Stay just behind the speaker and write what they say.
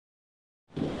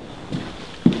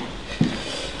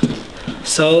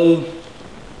So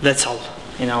that's all.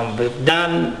 You know, we've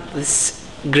done this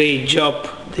great job.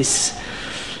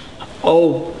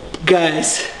 Oh,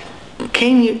 guys,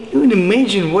 can you even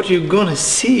imagine what you're gonna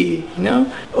see? You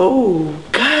know? Oh,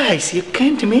 guys, you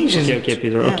can't imagine. Okay,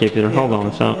 Peter. Yeah. Okay, Peter. Hold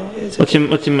on. So, Okay.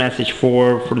 what's your message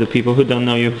for the people who don't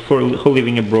know you, who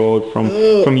living abroad,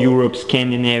 from Europe,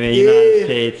 Scandinavia, United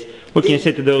States? What can you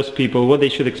say to those people? What they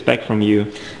should expect from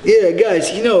you? Yeah,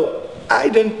 guys. You know, I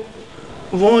don't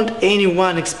want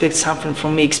anyone expect something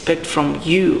from me. Expect from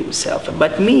you, self.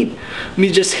 But me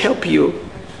just help you.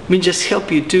 Me just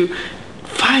help you to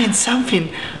find something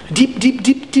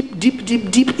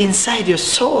deep inside your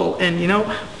soul, and you know,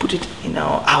 put it, you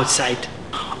know, outside.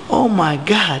 Oh my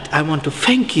God, I want to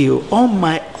thank you. Oh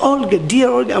my Olga, dear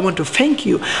Olga, I want to thank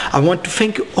you. I want to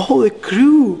thank you, all the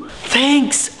crew.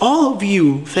 Thanks, all of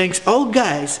you. Thanks, all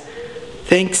guys.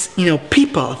 Thanks, you know,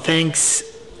 people. Thanks,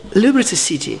 Liberty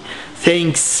City.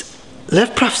 Thanks,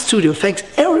 Left Prof Studio. Thanks,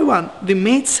 everyone. We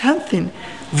made something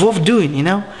worth doing, you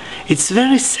know. It's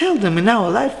very seldom in our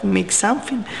life we make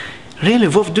something really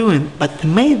worth doing, but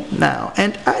made now.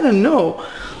 And I don't know,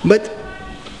 but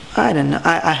I don't know.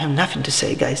 I have nothing to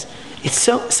say, guys. It's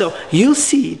so you'll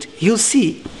see it. You'll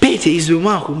see. Petya is the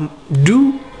one who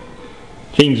do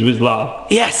things with love.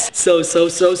 Yes. So soon.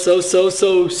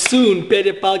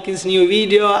 Petya Palkin's new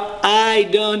video. I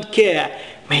don't care.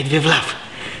 Made with love.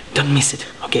 Don't miss it.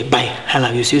 Okay. Bye. I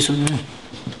love you. See you soon.